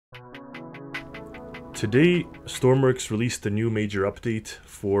Today, Stormworks released a new major update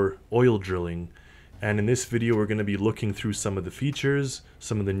for oil drilling, and in this video we're going to be looking through some of the features,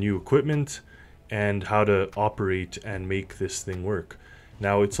 some of the new equipment, and how to operate and make this thing work.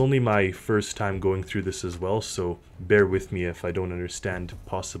 Now, it's only my first time going through this as well, so bear with me if I don't understand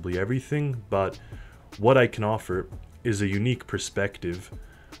possibly everything, but what I can offer is a unique perspective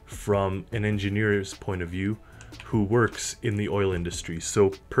from an engineer's point of view who works in the oil industry.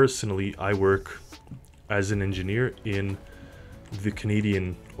 So personally, I work as an engineer in the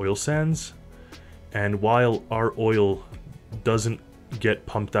Canadian oil sands, and while our oil doesn't get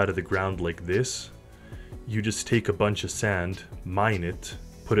pumped out of the ground like this, you just take a bunch of sand, mine it,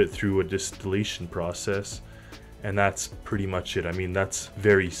 put it through a distillation process, and that's pretty much it. I mean, that's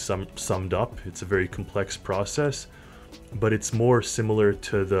very summed up. It's a very complex process, but it's more similar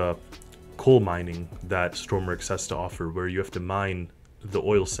to the coal mining that Stormworks has to offer, where you have to mine the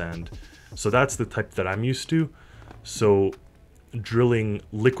oil sand. So that's the type that I'm used to. So drilling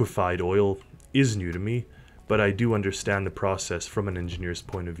liquefied oil is new to me, but I do understand the process from an engineer's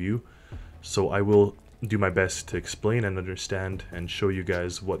point of view. So I will do my best to explain and understand and show you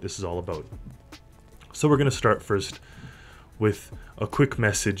guys what this is all about. So we're going to start first with a quick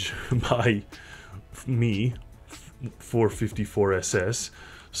message by me, 454SS.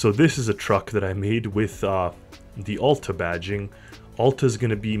 So this is a truck that I made with the Alta badging. Alta is going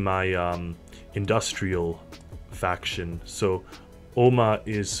to be my industrial faction. So OMA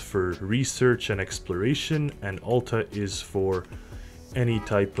is for research and exploration, and Alta is for any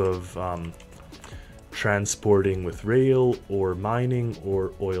type of transporting with rail or mining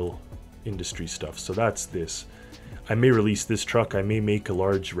or oil industry stuff. So that's this. I may release this truck. I may make a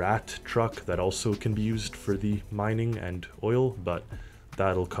large rat truck that also can be used for the mining and oil, but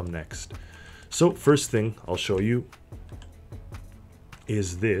that'll come next. So first thing I'll show you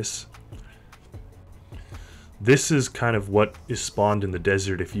is this. This is kind of what is spawned in the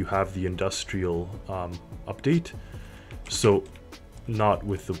desert if you have the industrial update. So not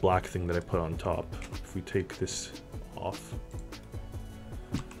with the black thing that I put on top. If we take this off,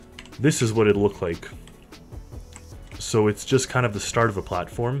 this is what it looked like. So it's just kind of the start of a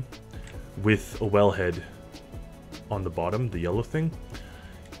platform with a wellhead on the bottom, the yellow thing,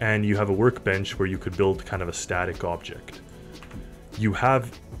 and you have a workbench where you could build kind of a static object. You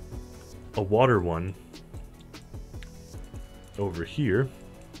have a water one over here.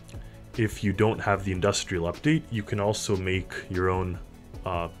 If you don't have the industrial update, you can also make your own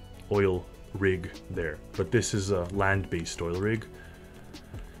oil rig there, but this is a land-based oil rig.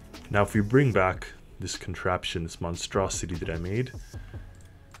 Now if we bring back this contraption, this monstrosity that I made,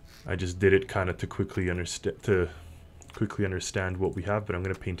 I just did it kind of to quickly understand what we have, but I'm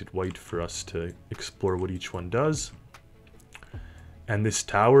going to paint it white for us to explore what each one does. And this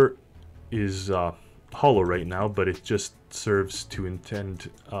tower is hollow right now, but it just serves to intend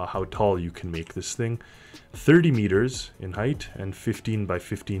how tall you can make this thing. 30 meters in height and 15 by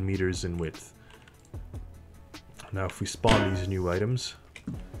 15 meters in width. Now if we spawn these new items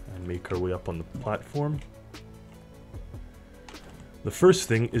and make our way up on the platform, the first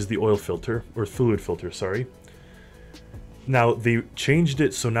thing is the oil filter, or fluid filter, sorry. Now they changed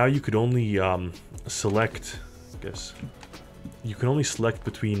it so now you could only select, I guess, you can only select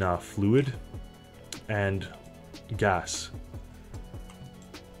between fluid and gas.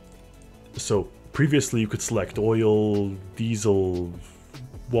 So previously you could select oil, diesel,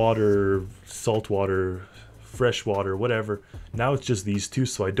 water, salt water, fresh water, whatever. Now it's just these two,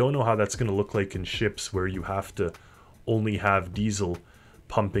 so I don't know how that's going to look like in ships where you have to only have diesel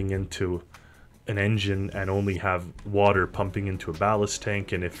pumping into an engine and only have water pumping into a ballast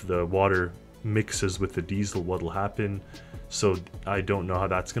tank, and if the water mixes with the diesel, what'll happen. So I don't know how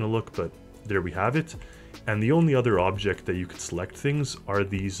that's going to look, but there we have it. And the only other object that you could select things are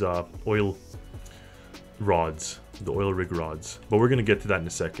these oil rods, the oil rig rods, but we're going to get to that in a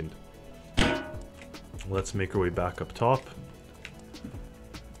second. Let's make our way back up top.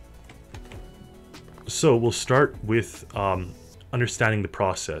 So we'll start with understanding the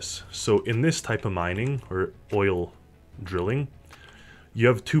process. So in this type of mining or oil drilling, you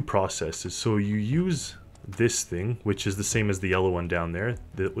have two processes. So you use this thing, which is the same as the yellow one down there,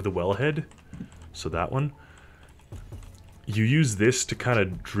 with a wellhead. So that one. You use this to kind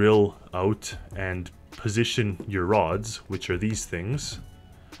of drill out and position your rods, which are these things.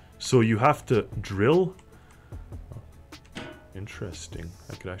 So you have to drill. Oh, interesting.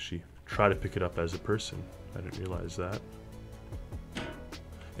 I could actually try to pick it up as a person. I didn't realize that.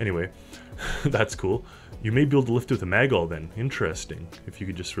 Anyway, that's cool. You may be able to lift it with a magall then. Interesting, if you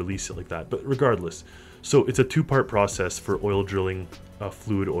could just release it like that. But regardless, so it's a two-part process for oil drilling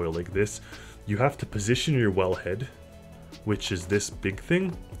fluid oil like this. You have to position your wellhead, which is this big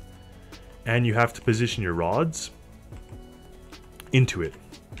thing, and you have to position your rods into it.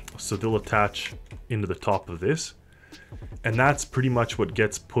 So they'll attach into the top of this, and that's pretty much what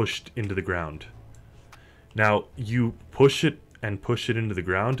gets pushed into the ground. Now, you push it and push it into the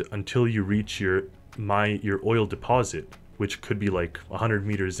ground until you reach your oil deposit, which could be like 100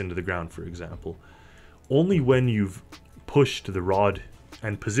 meters into the ground, for example. Only when you've pushed the rod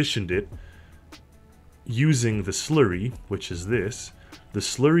and positioned it using the slurry, which is this, the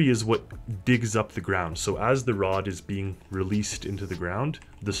slurry is what digs up the ground. So as the rod is being released into the ground,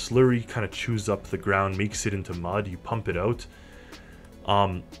 the slurry kind of chews up the ground, makes it into mud, you pump it out.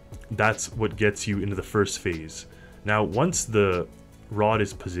 That's what gets you into the first phase. Now, once the rod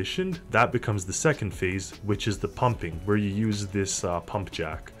is positioned, that becomes the second phase, which is the pumping, where you use this pump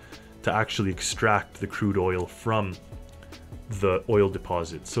jack to actually extract the crude oil from the oil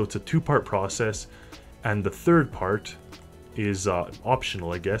deposit. So it's a two-part process, and the third part is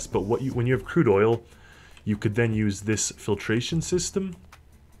optional, I guess. But when you have crude oil, you could then use this filtration system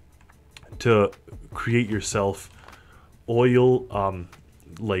to create yourself oil,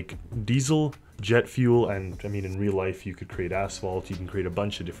 like diesel, jet fuel, and I mean in real life you could create asphalt, you can create a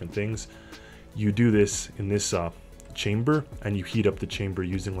bunch of different things. You do this in this chamber, and you heat up the chamber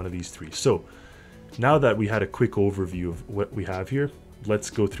using one of these three. So now that we had a quick overview of what we have here,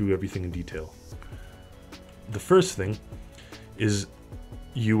 let's go through everything in detail. The first thing is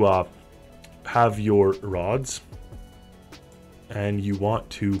you have your rods, and you want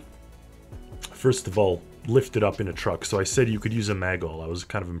to first of all lift it up in a truck. So I said you could use a magall. I was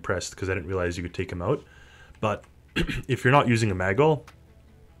kind of impressed because I didn't realize you could take them out. But if you're not using a magall,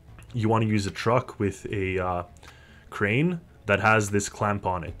 you want to use a truck with a crane that has this clamp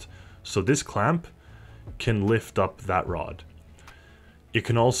on it. So this clamp can lift up that rod. It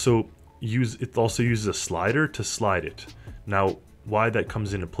also uses a slider to slide it. Now, why that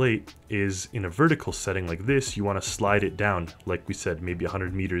comes into play is in a vertical setting like this, you want to slide it down, like we said, maybe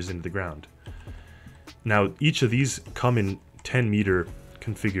 100 meters into the ground. Now, each of these come in 10-meter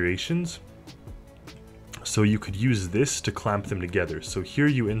configurations, so you could use this to clamp them together. So here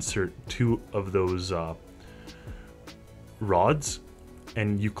you insert two of those rods,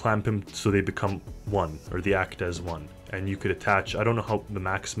 and you clamp them so they become one, or they act as one. And you could attach, I don't know how the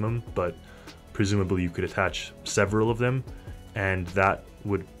maximum, but presumably you could attach several of them, and that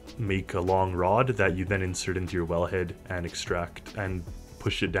would make a long rod that you then insert into your wellhead and extract and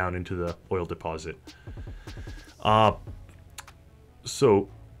push it down into the oil deposit. So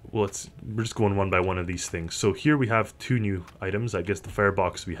we're just going one by one of these things. So here we have two new items. I guess the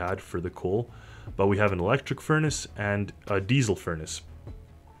firebox we had for the coal, but we have an electric furnace and a diesel furnace.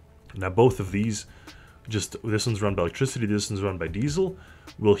 Now both of these, just this one's run by electricity, this one's run by diesel,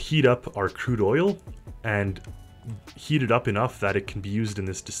 will heat up our crude oil and heat it up enough that it can be used in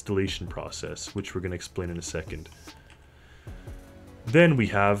this distillation process, which we're going to explain in a second. Then we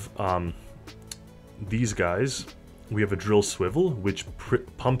have these guys. We have a drill swivel, which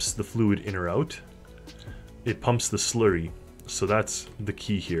pumps the fluid in or out. It pumps the slurry, so that's the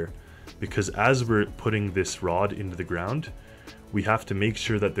key here. Because as we're putting this rod into the ground, we have to make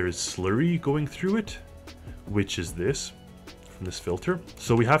sure that there is slurry going through it, which is this, from this filter.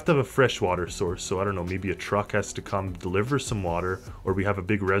 So we have to have a fresh water source. So I don't know, maybe a truck has to come deliver some water, or we have a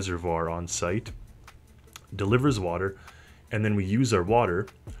big reservoir on site, delivers water, and then we use our water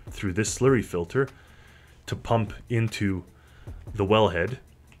through this slurry filter to pump into the wellhead,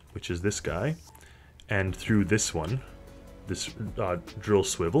 which is this guy, and through this one, this drill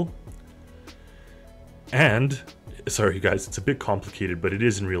swivel. And, sorry guys, it's a bit complicated, but it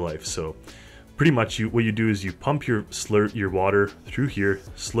is in real life. So pretty much what you do is you pump your water through here,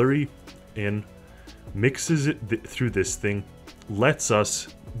 slurry in, mixes it through this thing, lets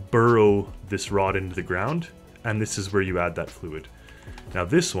us burrow this rod into the ground, and this is where you add that fluid. Now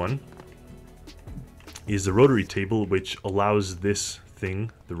this one is a rotary table, which allows this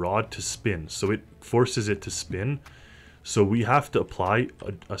thing, the rod, to spin. So it forces it to spin. So we have to apply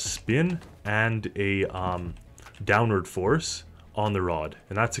a spin and a downward force on the rod,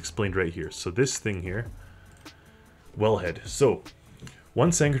 and that's explained right here. So this thing here, wellhead. So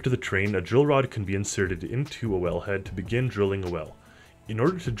once anchored to the train, a drill rod can be inserted into a wellhead to begin drilling a well. In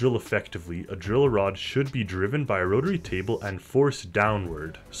order to drill effectively, a drill rod should be driven by a rotary table and forced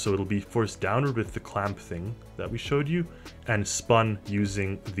downward. So it'll be forced downward with the clamp thing that we showed you, and spun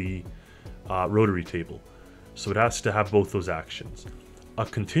using the rotary table. So it has to have both those actions. A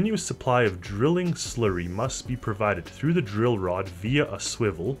continuous supply of drilling slurry must be provided through the drill rod via a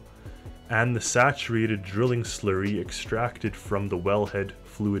swivel, and the saturated drilling slurry extracted from the wellhead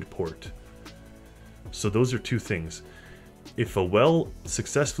fluid port. So those are two things. If a well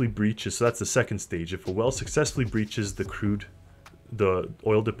successfully breaches, so that's the second stage, if a well successfully breaches the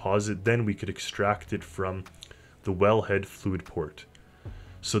oil deposit, then we could extract it from the wellhead fluid port.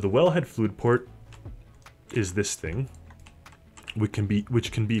 So the wellhead fluid port is this thing, which can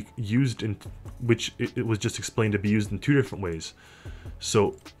be used in, which it was just explained to be used in two different ways.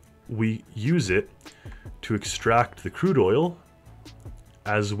 So we use it to extract the crude oil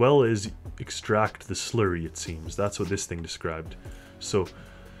as well as extract the slurry, it seems. That's what this thing described. So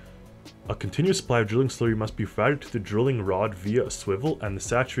a continuous supply of drilling slurry must be provided to the drilling rod via a swivel, and the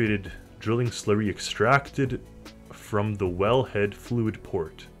saturated drilling slurry extracted from the wellhead fluid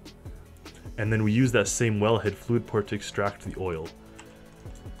port. And then we use that same wellhead fluid port to extract the oil.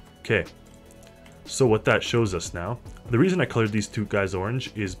 Okay, so what that shows us now, the reason I colored these two guys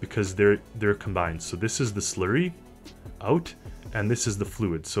orange is because they're combined. So this is the slurry out, and this is the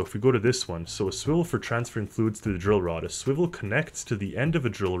fluid. So if we go to this one, so a swivel for transferring fluids through the drill rod. A swivel connects to the end of a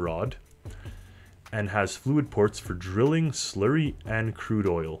drill rod and has fluid ports for drilling slurry and crude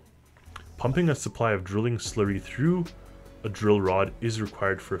oil. Pumping a supply of drilling slurry through a drill rod is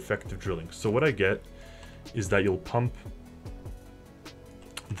required for effective drilling. So what I get is that you'll pump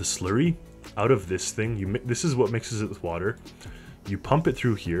the slurry out of this thing. This is what mixes it with water. You pump it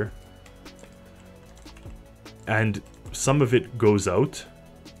through here, and some of it goes out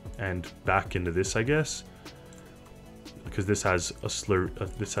and back into this, I guess, because this has a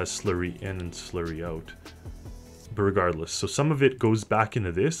this has slurry in and slurry out. But regardless, so some of it goes back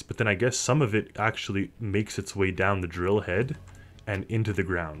into this, but then I guess some of it actually makes its way down the drill head and into the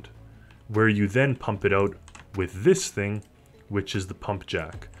ground, where you then pump it out with this thing, which is the pump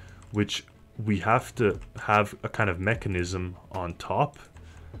jack, which we have to have a kind of mechanism on top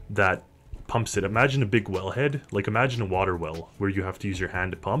that pumps it. Imagine a big wellhead, like imagine a water well where you have to use your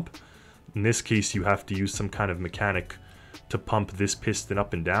hand to pump. In this case, you have to use some kind of mechanic to pump this piston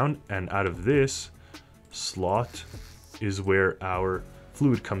up and down, and out of this slot is where our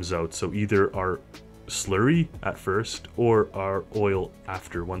fluid comes out. So either our slurry at first or our oil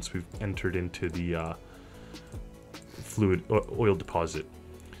after, once we've entered into the fluid oil deposit.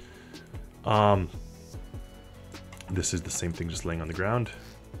 This is the same thing, just laying on the ground.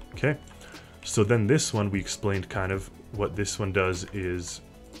 Okay, so then this one, we explained kind of what this one does is,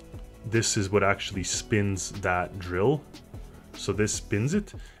 this is what actually spins that drill. So this spins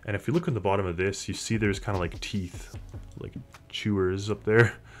it, and if you look on the bottom of this, you see there's kind of like teeth, like chewers up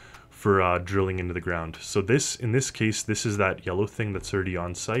there for drilling into the ground. So this, in this case, this is that yellow thing that's already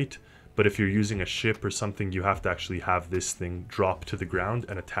on site. But if you're using a ship or something, you have to actually have this thing drop to the ground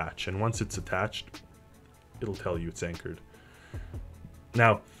and attach. And once it's attached, it'll tell you it's anchored.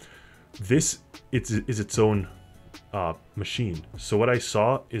 Now, this is its own machine. So what I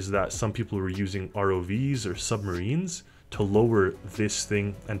saw is that some people were using ROVs or submarines to lower this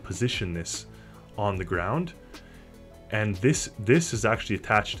thing and position this on the ground. And this is actually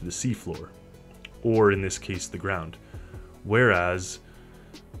attached to the seafloor, or in this case, the ground. Whereas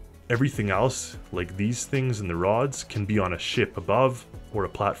everything else, like these things and the rods, can be on a ship above or a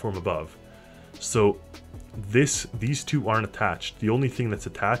platform above. So these two aren't attached. The only thing that's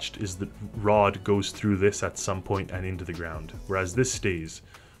attached is the rod goes through this at some point and into the ground, whereas this stays.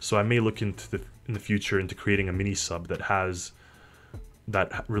 So I may look into in the future into creating a mini sub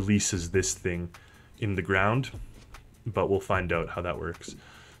that releases this thing in the ground, but we'll find out how that works.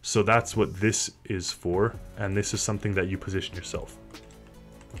 So that's what this is for, and this is something that you position yourself.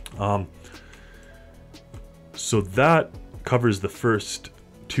 So that covers the first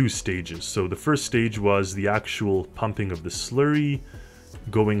two stages. So the first stage was the actual pumping of the slurry,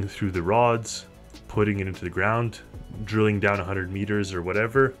 going through the rods, putting it into the ground, drilling down 100 meters or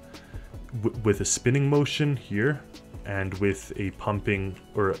whatever, with a spinning motion here, and with a pumping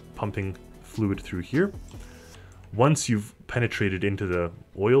fluid through here. Once you've penetrated into the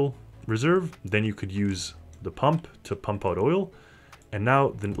oil reserve, then you could use the pump to pump out oil. And now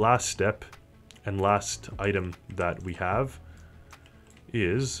the last step and last item that we have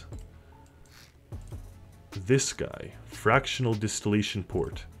is this guy, fractional distillation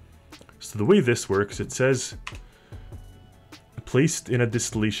port. So the way this works, it says, placed in a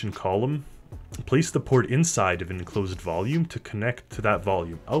distillation column, place the port inside of an enclosed volume to connect to that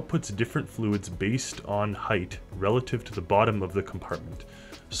volume. Outputs different fluids based on height relative to the bottom of the compartment.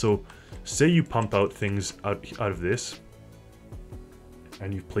 So say you pump out things out of this,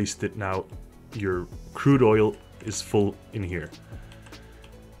 and you've placed it now, your crude oil is full in here.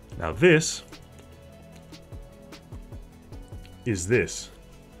 Now this is this.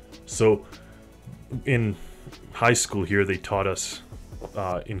 So in high school here, they taught us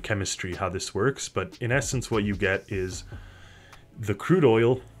in chemistry how this works, but in essence what you get is the crude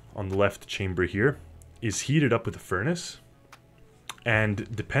oil on the left chamber here is heated up with a furnace,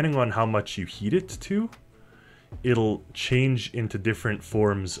 and depending on how much you heat it to, it'll change into different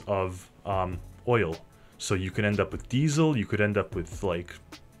forms of oil. So you could end up with diesel, you could end up with like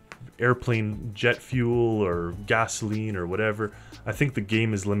airplane jet fuel or gasoline or whatever. I think the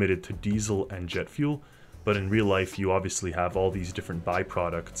game is limited to diesel and jet fuel, but in real life you obviously have all these different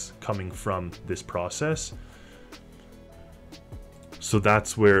byproducts coming from this process. So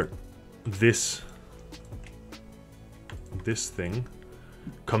that's where this thing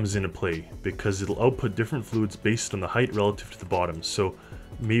comes into play, because it'll output different fluids based on the height relative to the bottom. So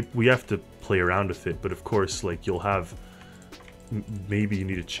maybe we have to play around with it, but of course, like, you'll have, maybe you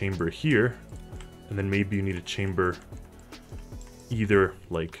need a chamber here, and then maybe you need a chamber either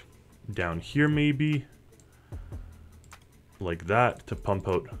like down here, maybe like that, to pump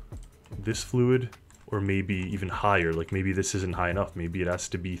out this fluid, or maybe even higher, like maybe this isn't high enough, maybe it has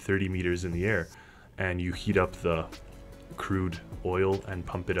to be 30 meters in the air, and you heat up the crude oil and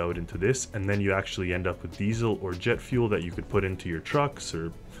pump it out into this, and then you actually end up with diesel or jet fuel that you could put into your trucks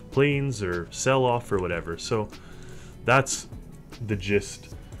or planes or sell off or whatever. So that's the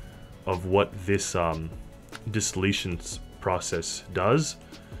gist of what this distillation process does,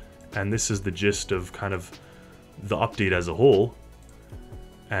 and this is the gist of kind of the update as a whole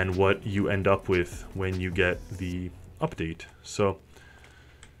and what you end up with when you get the update. So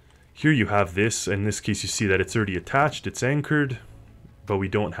here you have this. In this case, you see that it's already attached, it's anchored, but we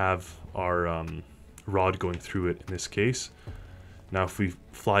don't have our rod going through it in this case. Now if we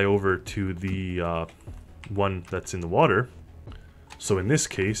fly over to the one that's in the water, so in this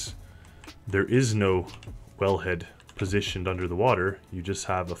case there is no wellhead positioned under the water, you just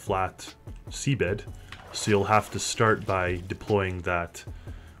have a flat seabed. So you'll have to start by deploying that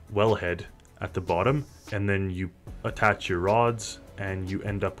wellhead at the bottom, and then you attach your rods and you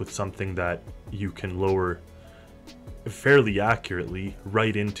end up with something that you can lower fairly accurately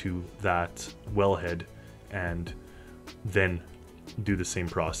right into that wellhead, and then do the same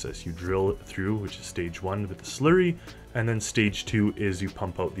process. You drill it through, which is stage 1 with the slurry, and then stage 2 is you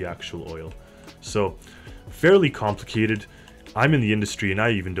pump out the actual oil. So fairly complicated. I'm in the industry and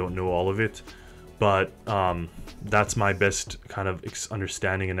I even don't know all of it, but that's my best kind of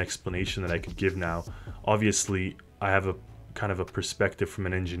understanding and explanation that I could give now. Obviously I have a kind of a perspective from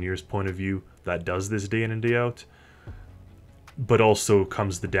an engineer's point of view that does this day in and day out, but also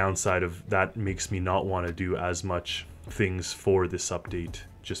comes the downside of that makes me not want to do as much things for this update,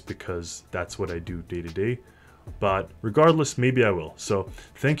 just because that's what I do day to day. But regardless, maybe I will. So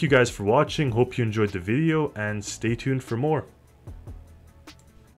thank you guys for watching, hope you enjoyed the video, and stay tuned for more.